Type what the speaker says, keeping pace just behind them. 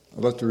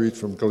I'd like to read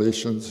from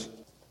Galatians.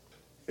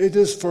 It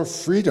is for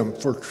freedom,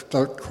 for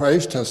that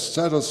Christ has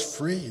set us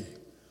free.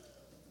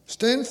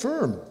 Stand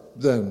firm,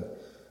 then,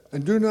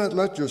 and do not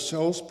let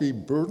yourselves be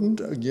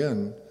burdened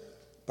again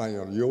by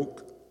a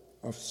yoke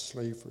of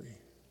slavery.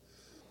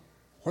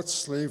 What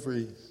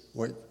slavery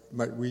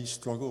might we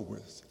struggle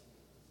with?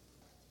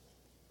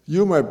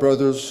 You, my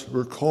brothers,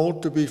 were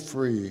called to be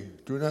free.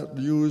 Do not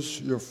use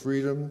your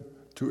freedom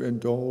to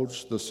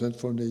indulge the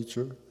sinful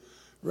nature.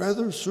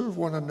 Rather, serve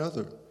one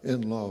another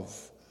in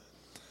love.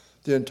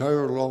 The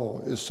entire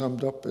law is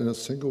summed up in a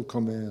single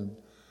command.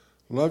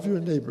 Love your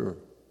neighbor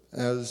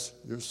as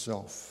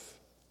yourself.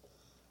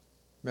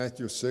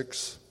 Matthew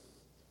 6.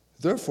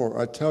 Therefore,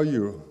 I tell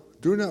you,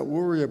 do not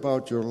worry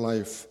about your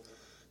life,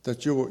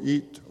 that you will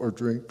eat or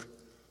drink,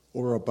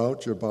 or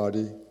about your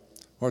body,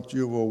 what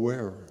you will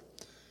wear.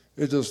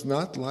 Is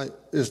not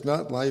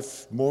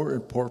life more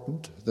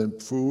important than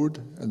food,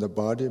 and the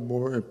body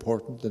more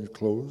important than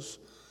clothes?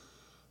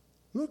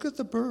 Look at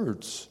the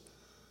birds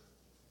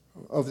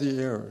of the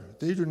air.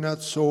 They do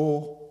not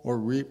sow or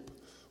reap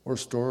or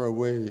store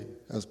away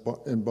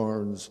in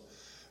barns,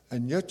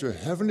 and yet your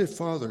heavenly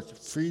Father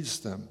feeds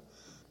them.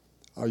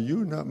 Are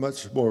you not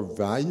much more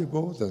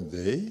valuable than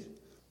they?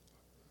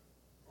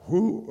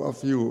 Who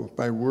of you,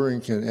 by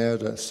worrying, can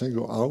add a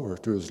single hour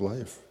to his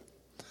life?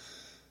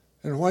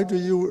 And why do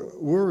you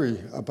worry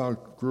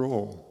about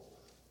clothes?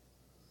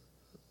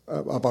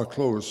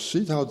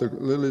 See how the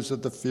lilies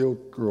of the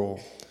field grow.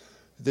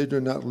 They do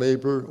not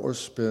labor or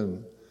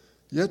spin.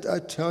 Yet I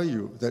tell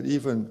you that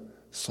even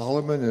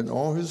Solomon in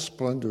all his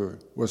splendor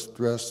was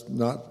dressed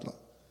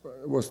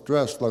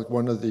like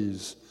one of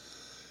these.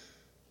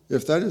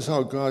 If that is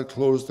how God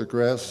clothes the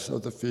grass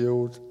of the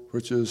field,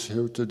 which is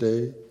here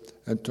today,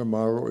 and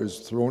tomorrow is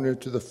thrown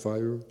into the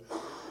fire,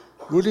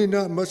 will he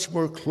not much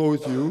more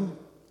clothe you,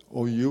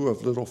 O you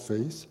of little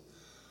faith?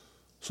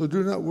 So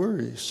do not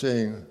worry,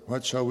 saying,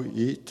 what shall we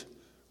eat,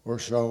 or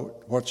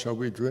what shall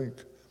we drink?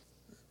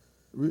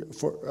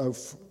 For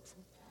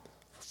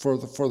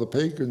the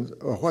pagans,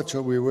 or what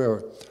shall we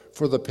wear?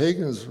 For the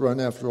pagans run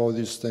after all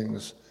these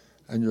things,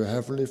 and your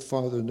heavenly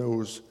Father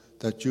knows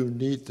that you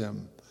need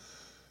them.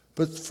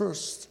 But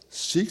first,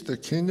 seek the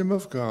kingdom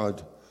of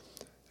God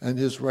and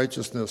his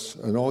righteousness,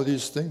 and all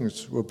these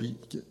things will be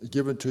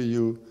given to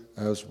you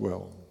as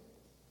well.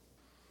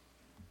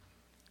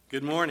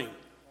 Good morning.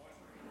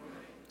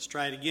 Let's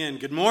try it again.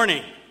 Good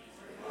morning.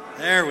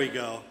 There we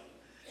go.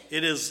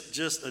 It is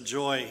just a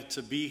joy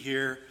to be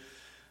here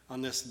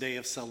on this day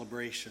of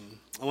celebration.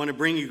 I want to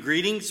bring you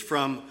greetings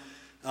from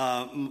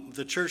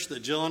the church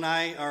that Jill and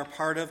I are a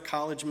part of,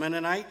 College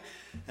Mennonite.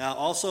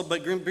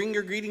 But bring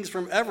your greetings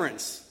from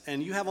Everence.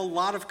 And you have a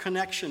lot of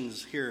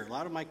connections here. A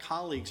lot of my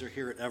colleagues are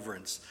here at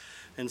Everence.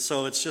 And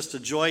so it's just a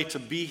joy to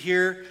be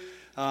here.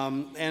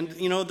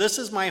 This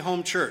is my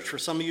home church. For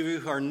some of you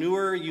who are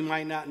newer, you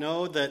might not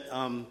know that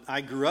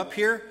I grew up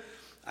here.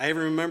 I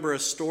even remember a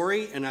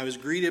story, and I was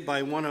greeted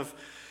by one of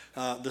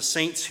the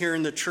saints here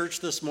in the church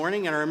this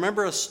morning. And I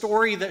remember a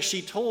story that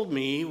she told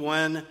me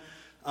when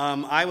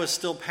I was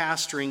still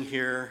pastoring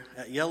here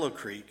at Yellow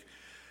Creek.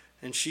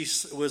 And she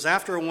was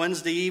after a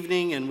Wednesday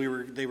evening, and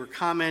they were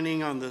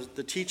commenting on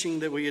the teaching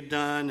that we had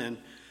done. And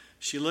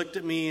she looked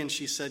at me and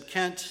she said,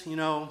 Kent,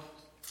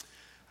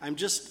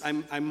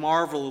 I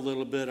marvel a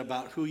little bit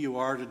about who you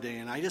are today,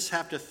 and I just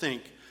have to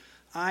think,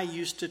 I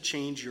used to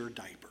change your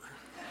diaper.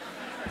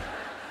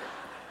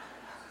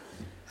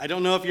 I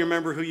don't know if you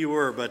remember who you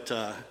were, but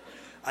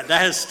that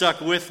has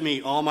stuck with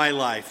me all my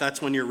life.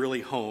 That's when you're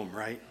really home,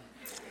 right?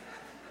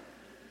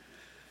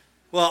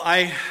 Well,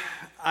 I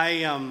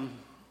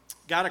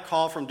got a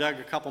call from Doug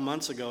a couple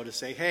months ago to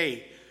say,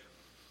 hey,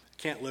 I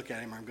can't look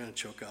at him, I'm going to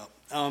choke up.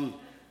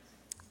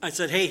 He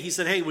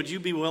said, hey, would you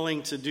be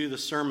willing to do the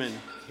sermon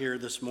here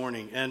this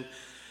morning? And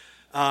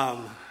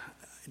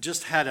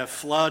just had a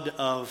flood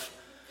of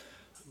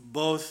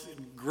both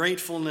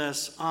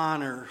gratefulness,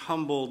 honor,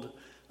 humbled.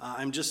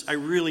 I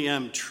really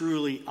am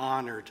truly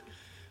honored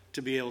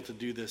to be able to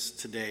do this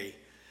today.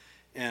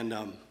 And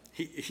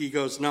he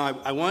goes,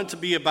 no, I want it to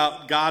be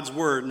about God's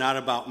word, not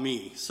about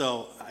me.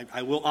 So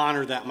I will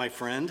honor that, my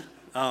friend.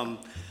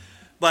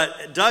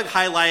 But Doug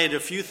highlighted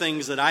a few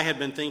things that I had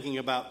been thinking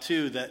about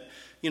too, that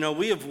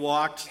we have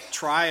walked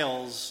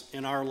trials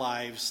in our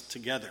lives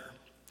together.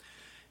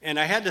 And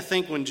I had to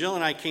think when Jill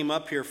and I came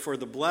up here for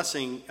the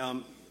blessing,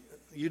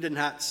 you did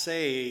not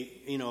say,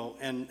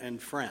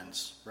 and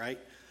friends, right?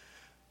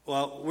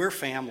 Well, we're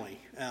family.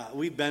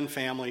 We've been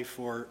family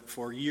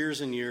for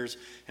years and years,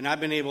 and I've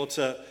been able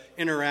to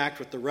interact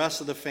with the rest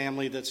of the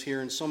family that's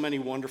here in so many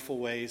wonderful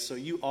ways. So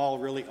you all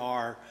really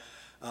are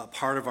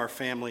part of our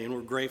family, and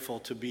we're grateful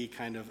to be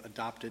kind of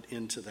adopted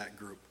into that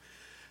group.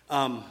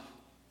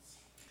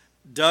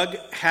 Doug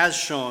has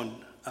shown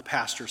a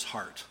pastor's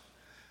heart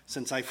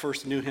since I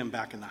first knew him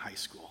back in the high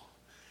school.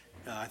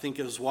 I think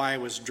it was why I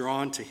was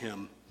drawn to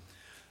him,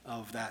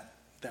 of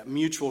that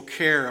mutual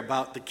care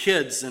about the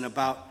kids and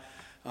about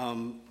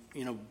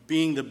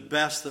being the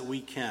best that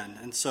we can.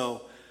 And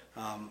so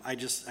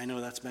I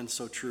know that's been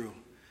so true.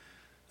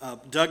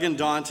 Doug and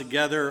Dawn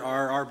together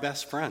are our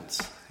best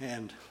friends,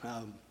 and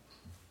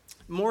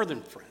more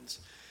than friends.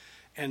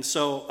 And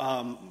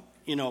so,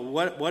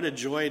 what a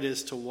joy it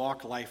is to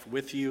walk life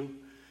with you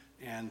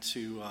and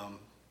to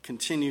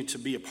continue to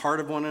be a part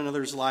of one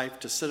another's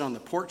life, to sit on the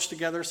porch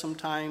together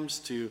sometimes,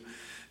 to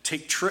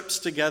take trips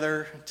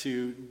together,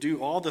 to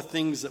do all the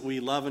things that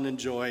we love and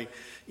enjoy,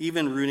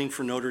 even rooting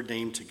for Notre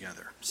Dame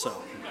together. So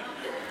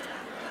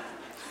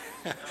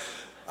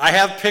I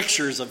have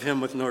pictures of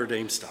him with Notre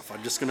Dame stuff.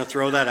 I'm just going to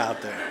throw that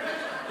out there.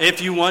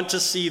 If you want to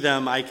see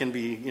them, I can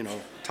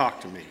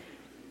talk to me.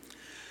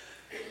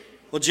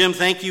 Well, Jim,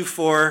 thank you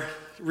for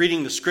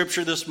reading the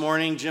scripture this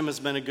morning. Jim has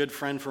been a good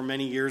friend for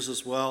many years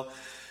as well.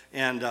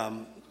 And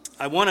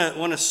I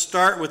want to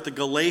start with the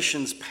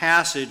Galatians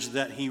passage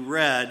that he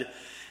read.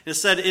 It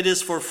said, "It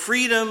is for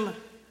freedom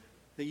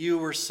that you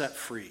were set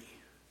free.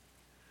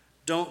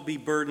 Don't be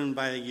burdened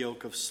by a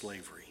yoke of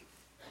slavery."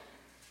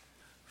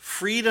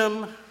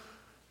 Freedom,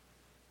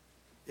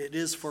 it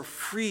is for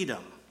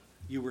freedom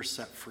you were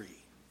set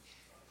free.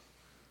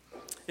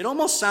 It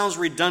almost sounds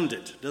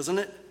redundant, doesn't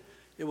it?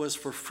 It was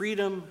for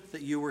freedom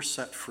that you were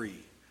set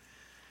free.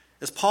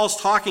 As Paul's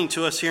talking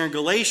to us here in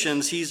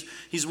Galatians,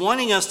 he's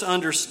wanting us to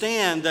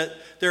understand that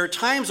there are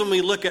times when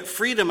we look at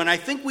freedom, and I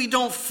think we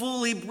don't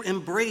fully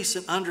embrace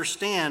and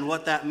understand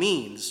what that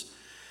means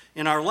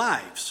in our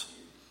lives.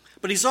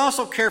 But he's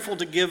also careful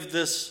to give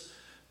this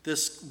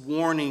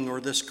warning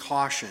or this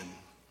caution.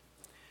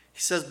 He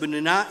says, "But do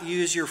not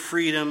use your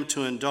freedom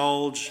to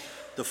indulge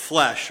the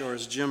flesh," or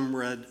as Jim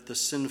read, the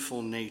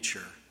sinful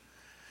nature.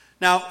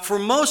 Now, for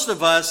most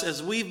of us,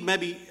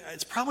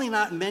 it's probably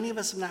not, many of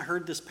us have not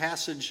heard this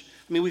passage.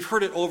 I mean, we've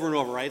heard it over and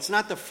over, right? It's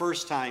not the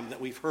first time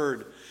that we've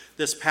heard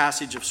this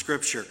passage of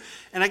Scripture.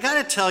 And I got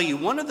to tell you,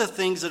 one of the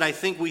things that I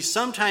think we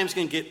sometimes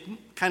can get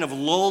kind of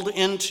lulled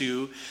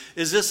into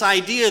is this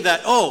idea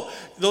that,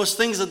 those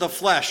things of the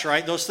flesh,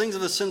 right? Those things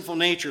of the sinful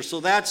nature. So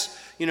that's,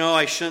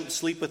 I shouldn't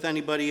sleep with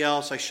anybody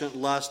else. I shouldn't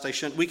lust.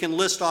 We can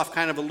list off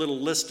kind of a little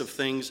list of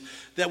things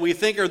that we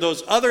think are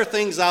those other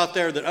things out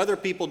there that other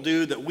people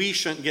do that we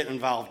shouldn't get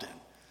involved in.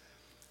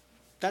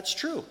 That's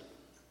true.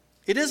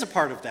 It is a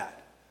part of that.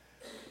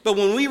 But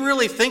when we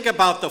really think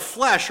about the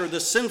flesh or the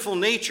sinful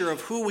nature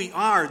of who we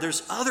are,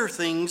 there's other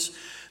things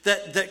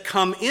that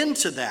come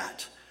into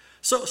that.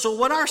 So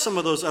what are some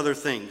of those other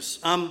things?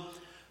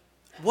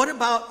 What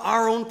about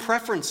our own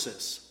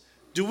preferences?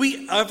 Do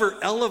we ever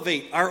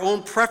elevate our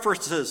own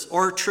preferences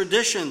or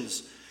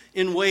traditions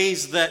in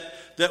ways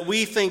that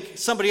we think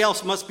somebody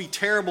else must be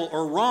terrible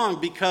or wrong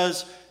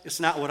because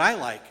it's not what I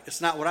like, it's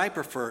not what I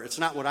prefer, it's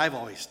not what I've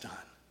always done?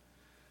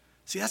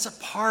 See, that's a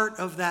part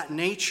of that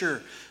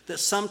nature that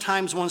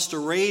sometimes wants to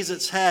raise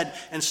its head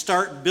and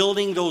start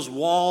building those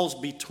walls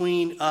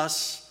between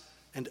us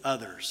and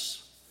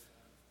others.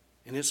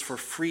 And it's for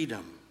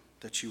freedom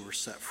that you were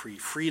set free,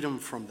 freedom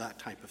from that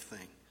type of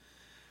thing.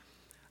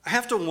 I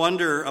have to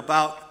wonder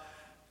about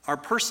our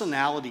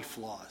personality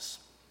flaws.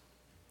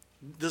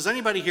 Does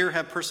anybody here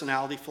have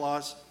personality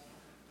flaws?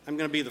 I'm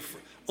going to be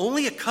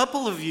only a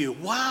couple of you.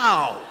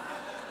 Wow.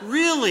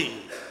 Really?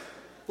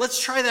 Let's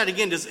try that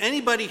again. Does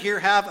anybody here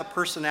have a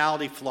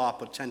personality flaw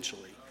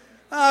potentially?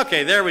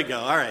 Okay, there we go.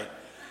 All right.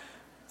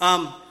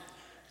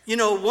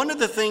 One of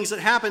the things that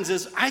happens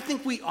is I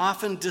think we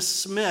often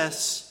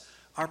dismiss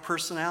our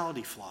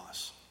personality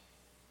flaws.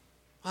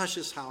 Well, that's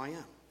just how I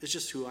am. It's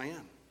just who I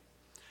am.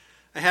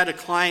 I had a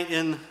client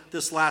in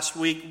this last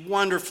week,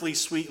 wonderfully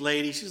sweet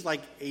lady. She's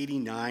like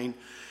 89.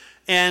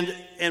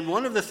 And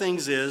one of the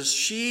things is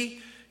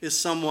she is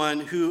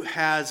someone who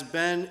has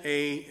been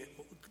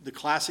the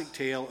classic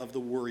tale of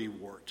the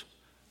worrywart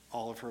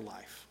all of her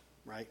life,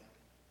 right?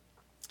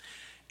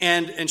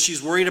 And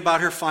she's worried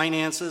about her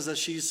finances as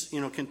she's,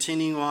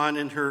 continuing on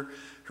in her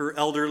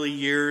elderly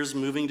years,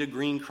 moving to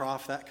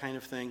Greencroft, that kind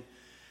of thing.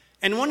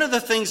 And one of the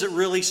things that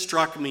really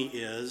struck me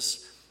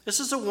is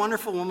this is a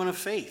wonderful woman of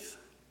faith.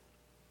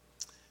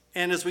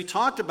 And as we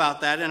talked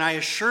about that, and I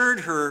assured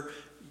her,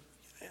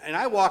 and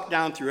I walked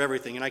down through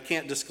everything, and I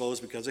can't disclose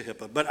because of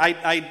HIPAA, but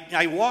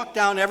I walked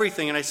down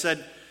everything, and I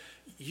said,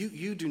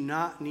 you do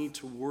not need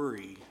to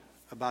worry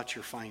about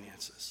your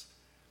finances.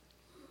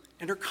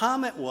 And her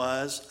comment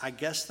was, I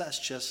guess that's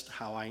just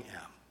how I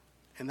am.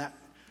 And that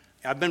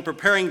I've been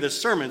preparing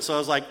this sermon, so I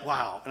was like,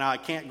 wow, now I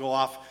can't go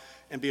off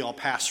and be all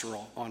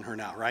pastoral on her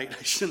now, right?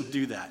 I shouldn't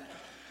do that.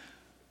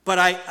 But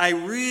I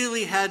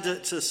really had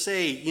to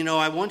say,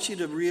 I want you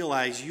to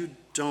realize you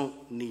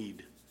don't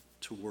need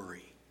to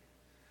worry.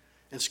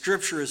 And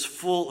Scripture is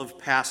full of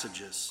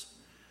passages.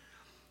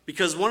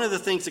 Because one of the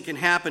things that can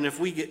happen if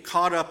we get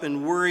caught up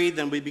in worry,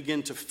 then we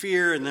begin to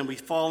fear, and then we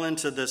fall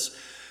into this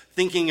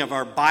thinking of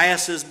our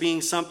biases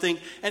being something.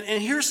 And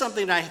here's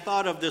something I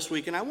thought of this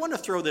week, and I want to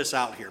throw this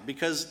out here,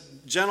 because,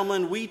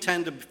 gentlemen, we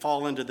tend to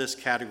fall into this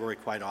category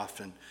quite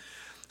often.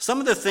 Some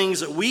of the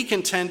things that we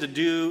can tend to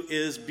do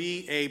is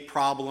be a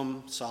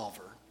problem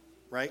solver,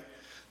 right?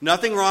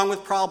 Nothing wrong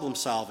with problem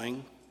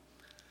solving,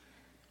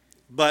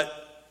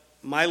 but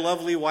my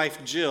lovely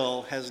wife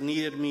Jill has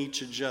needed me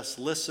to just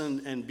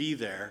listen and be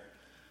there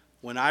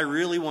when I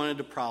really wanted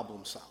to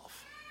problem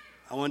solve.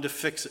 I wanted to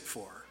fix it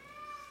for her.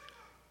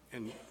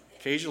 And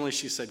occasionally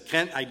she said,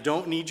 Kent, I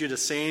don't need you to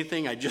say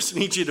anything. I just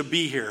need you to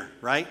be here,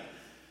 right?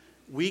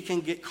 We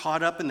can get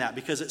caught up in that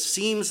because it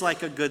seems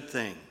like a good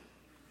thing.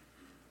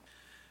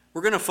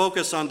 We're going to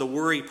focus on the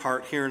worry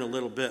part here in a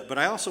little bit, but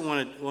I also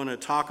want to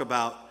talk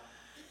about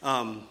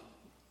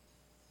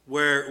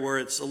where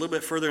it's a little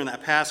bit further in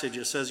that passage.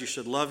 It says you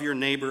should love your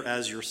neighbor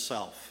as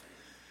yourself.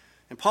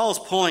 And Paul is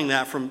pulling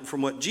that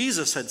from what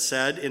Jesus had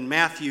said in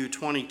Matthew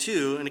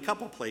 22 in a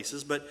couple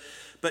places,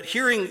 but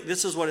hearing,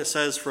 this is what it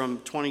says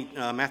from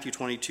Matthew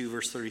 22,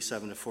 verse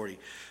 37 to 40. It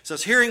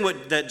says, hearing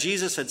that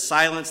Jesus had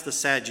silenced the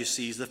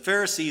Sadducees, the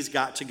Pharisees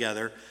got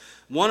together.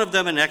 One of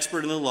them, an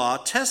expert in the law,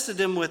 tested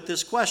him with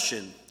this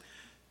question,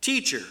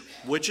 Teacher,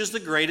 which is the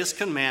greatest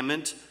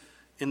commandment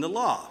in the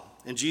law?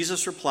 And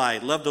Jesus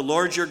replied, Love the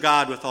Lord your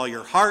God with all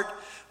your heart,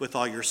 with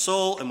all your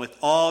soul, and with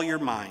all your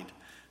mind.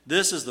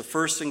 This is the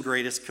first and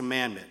greatest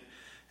commandment.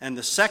 And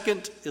the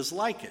second is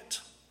like it.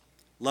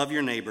 Love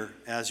your neighbor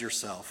as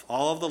yourself.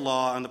 All of the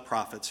law and the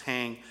prophets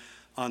hang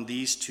on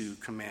these two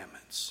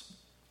commandments.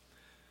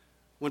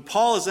 When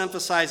Paul is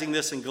emphasizing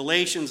this in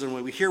Galatians, and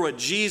when we hear what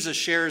Jesus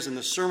shares in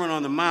the Sermon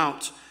on the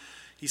Mount,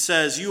 he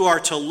says, you are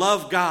to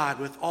love God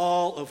with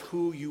all of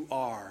who you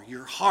are,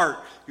 your heart,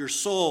 your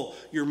soul,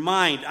 your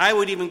mind. I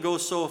would even go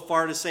so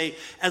far to say,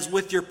 as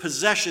with your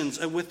possessions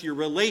and with your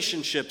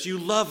relationships, you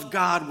love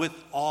God with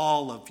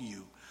all of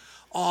you,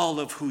 all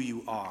of who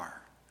you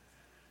are.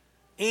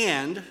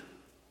 And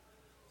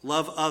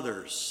love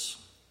others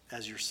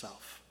as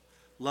yourself.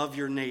 Love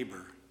your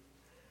neighbor.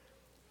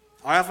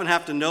 I often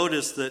have to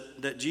notice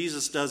that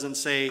Jesus doesn't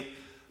say,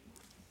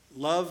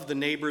 love the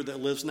neighbor that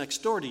lives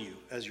next door to you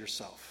as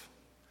yourself.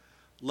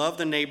 Love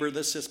the neighbor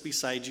that sits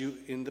beside you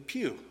in the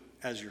pew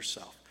as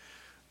yourself.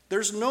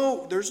 There's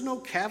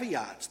no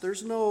caveats.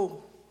 There's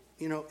no,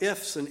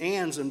 ifs and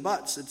ands and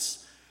buts.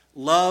 It's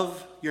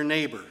love your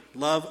neighbor.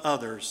 Love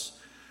others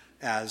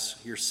as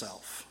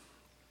yourself.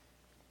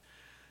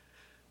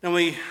 Now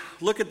we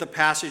look at the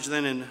passage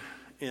then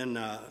in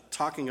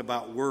talking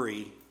about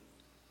worry.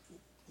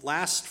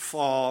 Last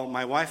fall,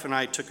 my wife and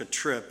I took a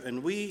trip,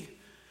 and we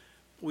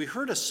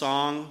heard a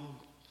song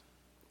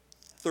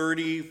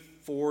 30,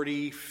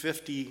 40,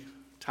 50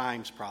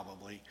 times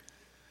probably,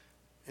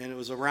 and it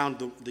was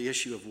around the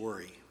issue of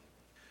worry.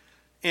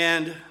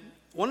 And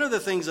one of the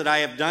things that I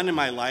have done in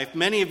my life,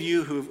 many of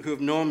you who have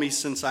known me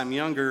since I'm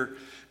younger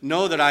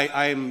know that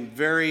I am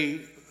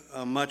very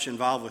much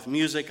involved with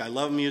music. I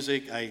love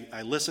music.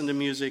 I listen to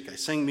music. I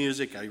sing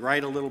music. I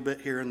write a little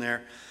bit here and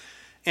there.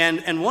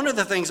 And one of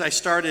the things I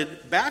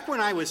started back when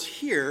I was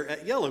here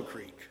at Yellow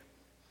Creek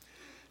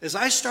is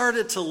I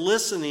started to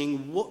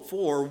listening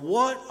for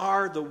what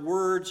are the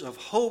words of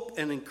hope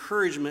and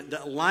encouragement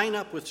that line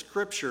up with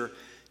Scripture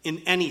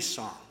in any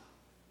song,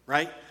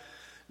 right?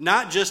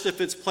 Not just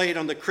if it's played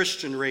on the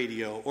Christian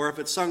radio or if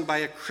it's sung by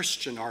a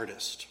Christian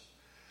artist.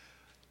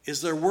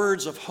 Is there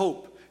words of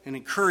hope and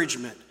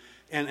encouragement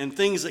and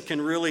things that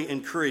can really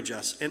encourage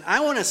us? And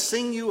I want to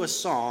sing you a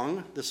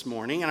song this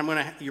morning,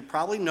 and you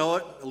probably know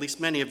it, at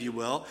least many of you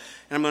will,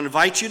 and I'm going to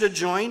invite you to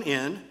join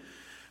in,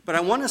 but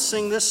I want to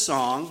sing this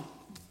song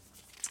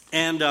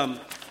and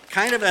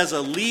kind of as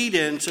a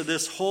lead-in to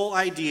this whole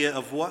idea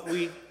of what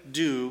we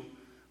do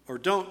or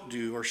don't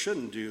do or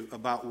shouldn't do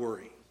about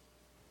worry.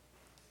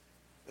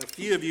 A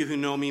few of you who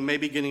know me may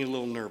be getting a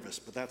little nervous,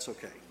 but that's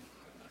okay.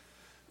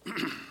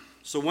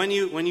 So when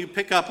you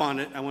pick up on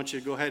it, I want you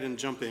to go ahead and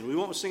jump in. We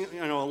won't sing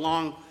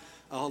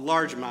a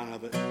large amount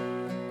of it.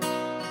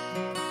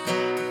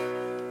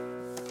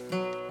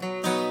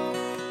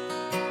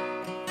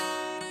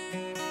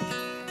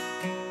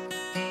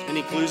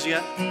 Any clues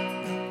yet?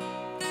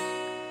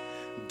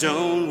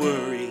 Don't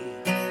worry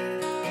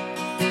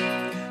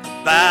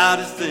about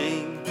a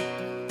thing,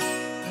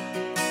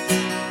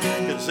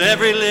 'cause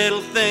every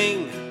little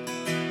thing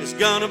is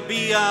gonna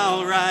be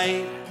all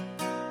right.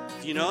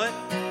 Do you know it?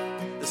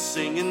 The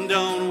singing,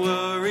 don't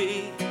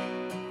worry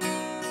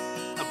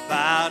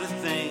about a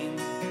thing,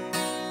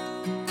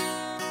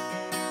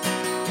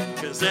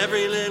 'cause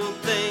every little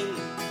thing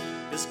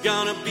is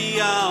gonna be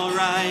all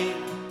right.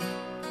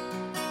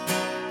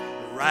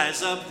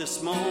 Rise up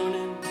this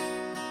morning,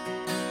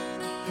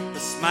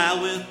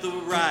 smile with the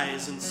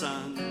rising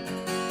sun.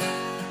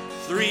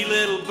 3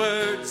 little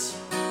birds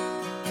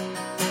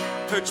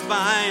perched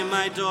by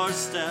my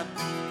doorstep,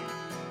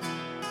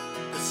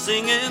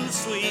 singing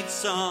sweet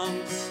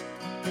songs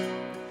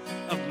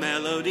of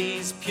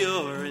melodies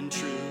pure and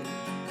true.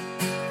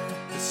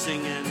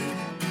 Singing,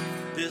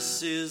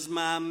 this is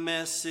my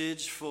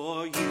message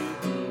for you.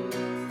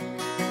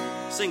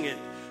 Sing it.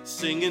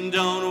 Singing,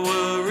 don't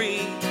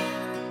worry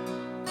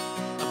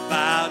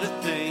about a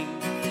thing,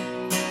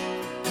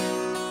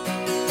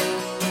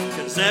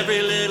 'cause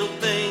every little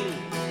thing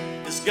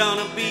is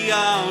gonna be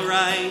all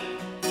right.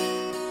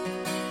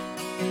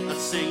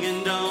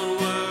 Singing, don't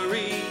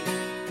worry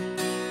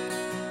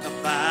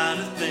about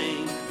a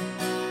thing,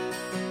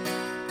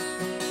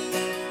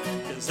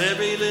 'cause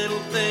every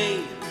little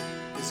thing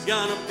is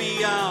gonna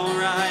be all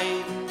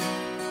right.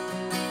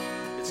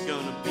 It's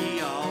gonna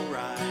be all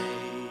right.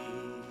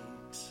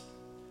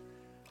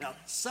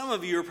 some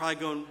of you are probably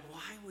going, why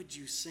would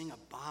you sing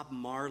a Bob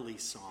Marley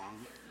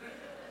song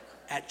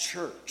at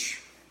church?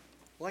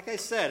 Like I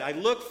said, I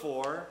look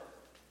for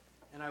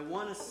and I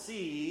want to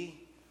see,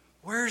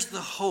 where's the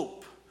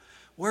hope?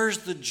 Where's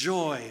the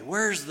joy?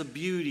 Where's the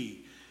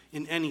beauty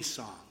in any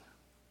song?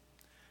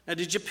 Now,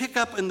 did you pick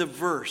up in the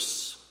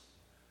verse?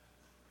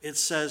 It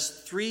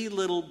says, 3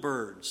 little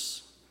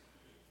birds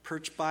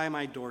perched by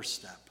my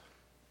doorstep.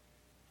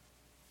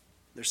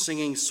 They're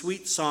singing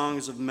sweet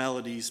songs of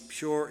melodies,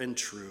 pure and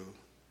true,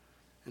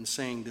 and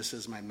saying, this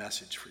is my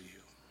message for you.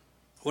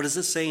 What does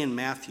it say in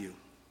Matthew?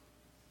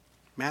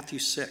 Matthew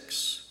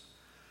 6.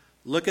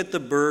 Look at the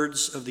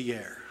birds of the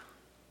air.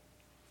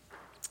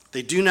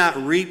 They do not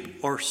reap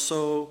or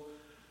sow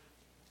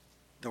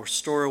or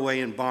store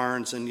away in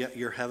barns, and yet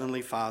your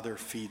heavenly Father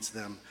feeds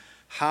them.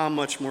 How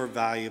much more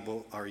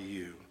valuable are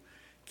you?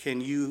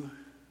 Can you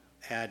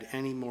add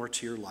any more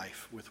to your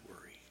life with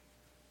worry?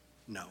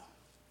 No.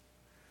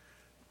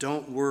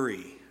 Don't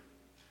worry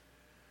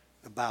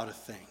about a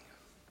thing,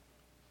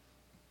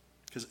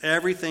 because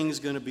everything's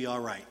going to be all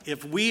right.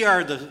 If we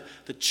are the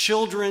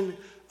children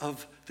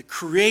of the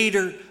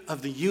creator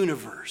of the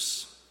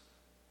universe,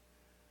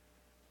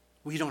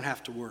 we don't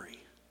have to worry.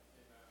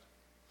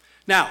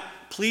 Now,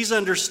 please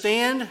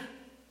understand,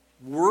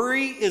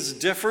 worry is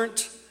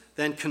different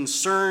than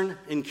concern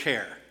and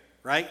care,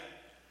 right?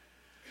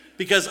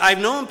 Because I've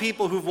known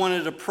people who've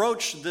wanted to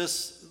approach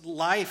this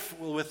life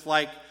with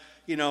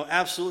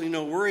absolutely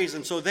no worries,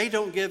 and so they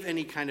don't give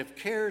any kind of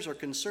cares or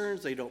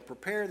concerns. They don't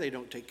prepare. They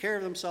don't take care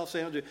of themselves.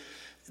 They don't do.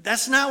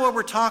 That's not what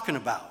we're talking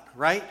about,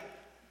 right?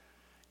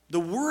 The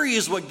worry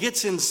is what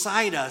gets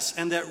inside us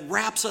and that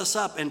wraps us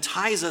up and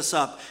ties us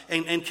up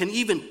and can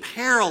even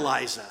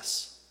paralyze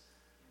us.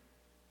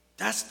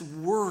 That's the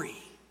worry.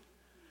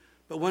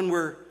 But when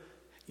we're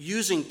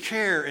using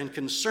care and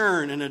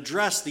concern and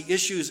address the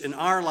issues in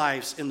our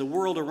lives, in the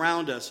world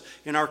around us,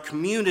 in our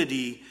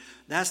community,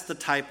 that's the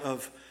type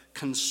of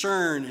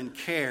concern and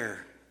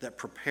care that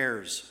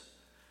prepares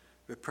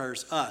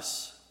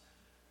us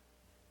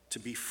to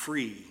be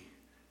free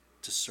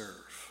to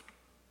serve.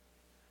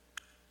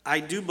 I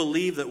do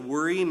believe that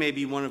worry may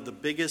be one of the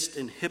biggest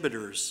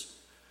inhibitors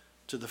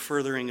to the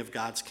furthering of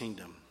God's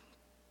kingdom.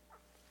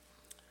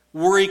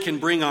 Worry can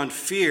bring on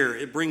fear.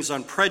 It brings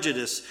on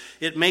prejudice.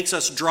 It makes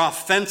us draw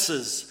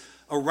fences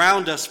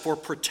around us for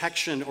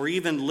protection, or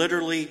even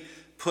literally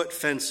put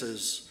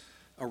fences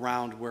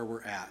around where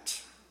we're at.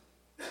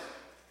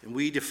 And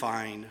we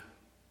define,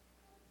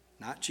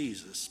 not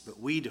Jesus, but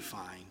we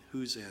define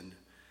who's in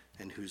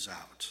and who's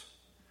out.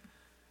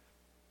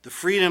 The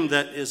freedom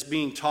that is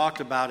being talked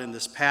about in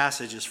this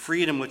passage is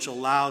freedom which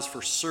allows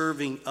for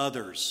serving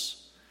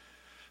others,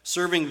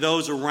 serving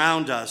those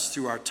around us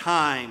through our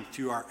time,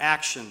 through our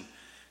action,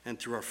 and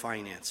through our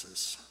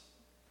finances.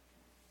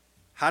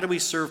 How do we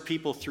serve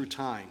people through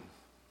time?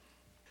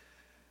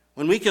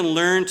 When we can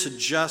learn to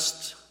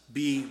just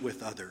be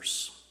with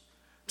others,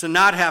 to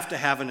not have to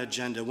have an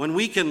agenda, when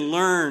we can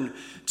learn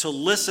to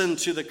listen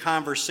to the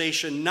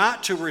conversation,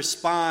 not to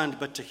respond,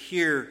 but to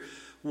hear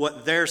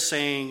what they're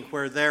saying,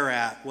 where they're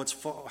at, what's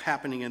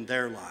happening in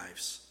their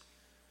lives,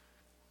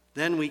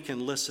 then we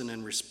can listen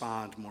and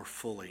respond more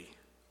fully.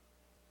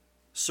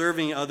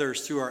 Serving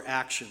others through our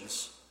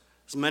actions.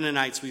 As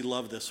Mennonites, we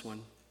love this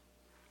one.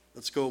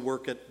 Let's go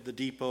work at the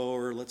depot,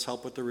 or let's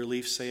help with the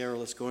relief sale, or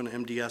let's go on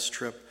an MDS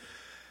trip.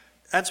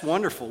 That's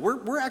wonderful.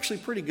 We're actually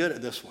pretty good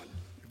at this one.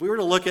 If we were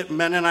to look at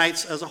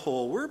Mennonites as a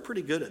whole, we're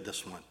pretty good at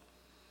this one.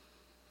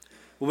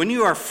 When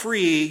you are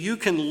free, you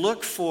can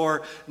look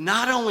for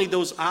not only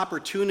those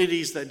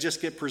opportunities that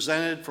just get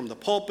presented from the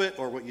pulpit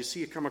or what you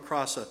see come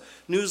across a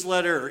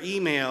newsletter or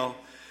email,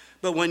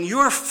 but when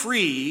you're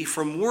free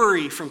from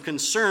worry, from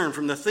concern,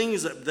 from the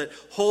things that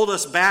hold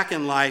us back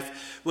in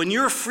life, when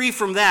you're free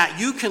from that,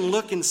 you can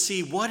look and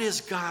see, what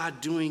is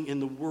God doing in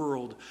the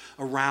world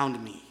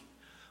around me?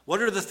 What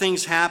are the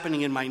things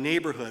happening in my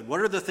neighborhood?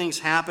 What are the things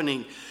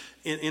happening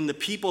in the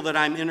people that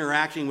I'm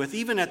interacting with,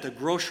 even at the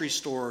grocery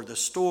store, the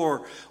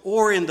store,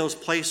 or in those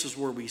places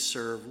where we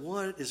serve?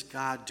 What is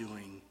God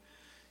doing,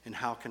 and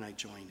how can I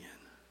join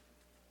in?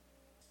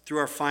 Through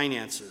our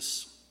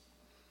finances,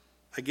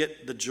 I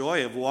get the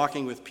joy of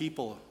walking with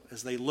people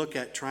as they look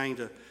at trying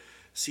to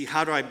see,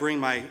 how do I bring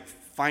my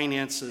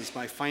finances,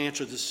 my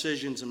financial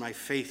decisions, and my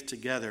faith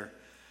together?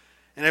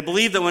 And I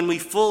believe that when we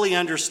fully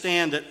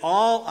understand that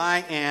all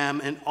I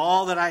am and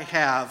all that I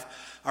have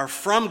are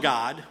from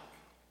God,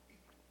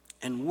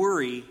 and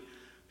worry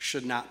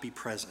should not be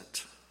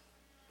present.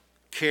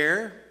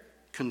 Care,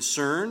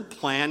 concern,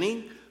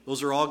 planning,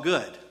 those are all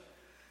good,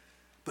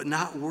 but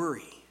not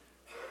worry.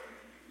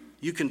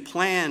 You can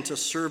plan to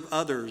serve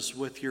others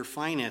with your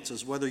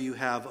finances, whether you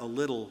have a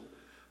little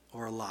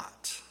or a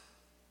lot.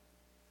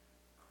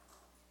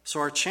 So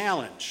our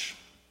challenge,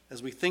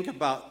 as we think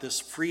about this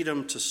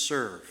freedom to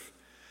serve,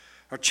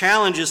 our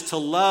challenge is to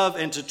love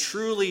and to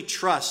truly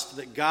trust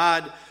that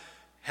God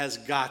has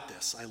got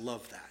this. I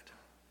love that.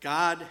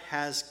 God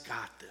has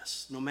got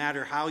this. No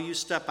matter how you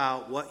step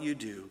out, what you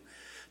do,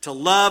 to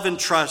love and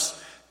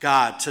trust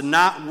God, to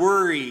not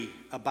worry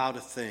about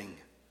a thing,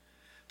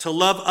 to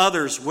love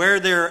others where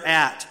they're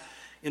at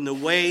in the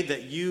way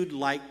that you'd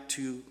like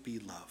to be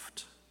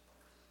loved,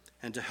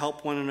 and to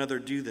help one another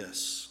do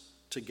this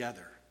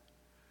together.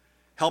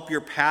 Help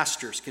your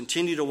pastors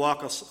continue to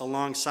walk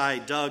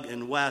alongside Doug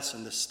and Wes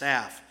and the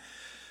staff,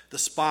 the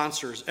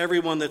sponsors,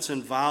 everyone that's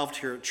involved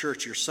here at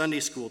church, your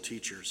Sunday school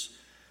teachers.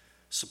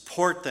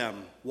 Support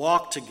them,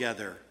 walk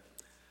together,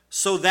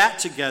 so that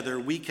together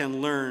we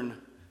can lean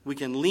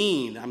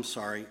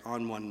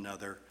on one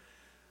another,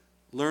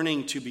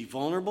 learning to be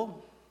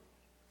vulnerable,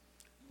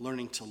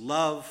 learning to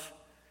love,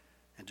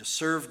 and to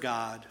serve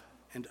God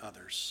and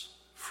others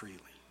freely.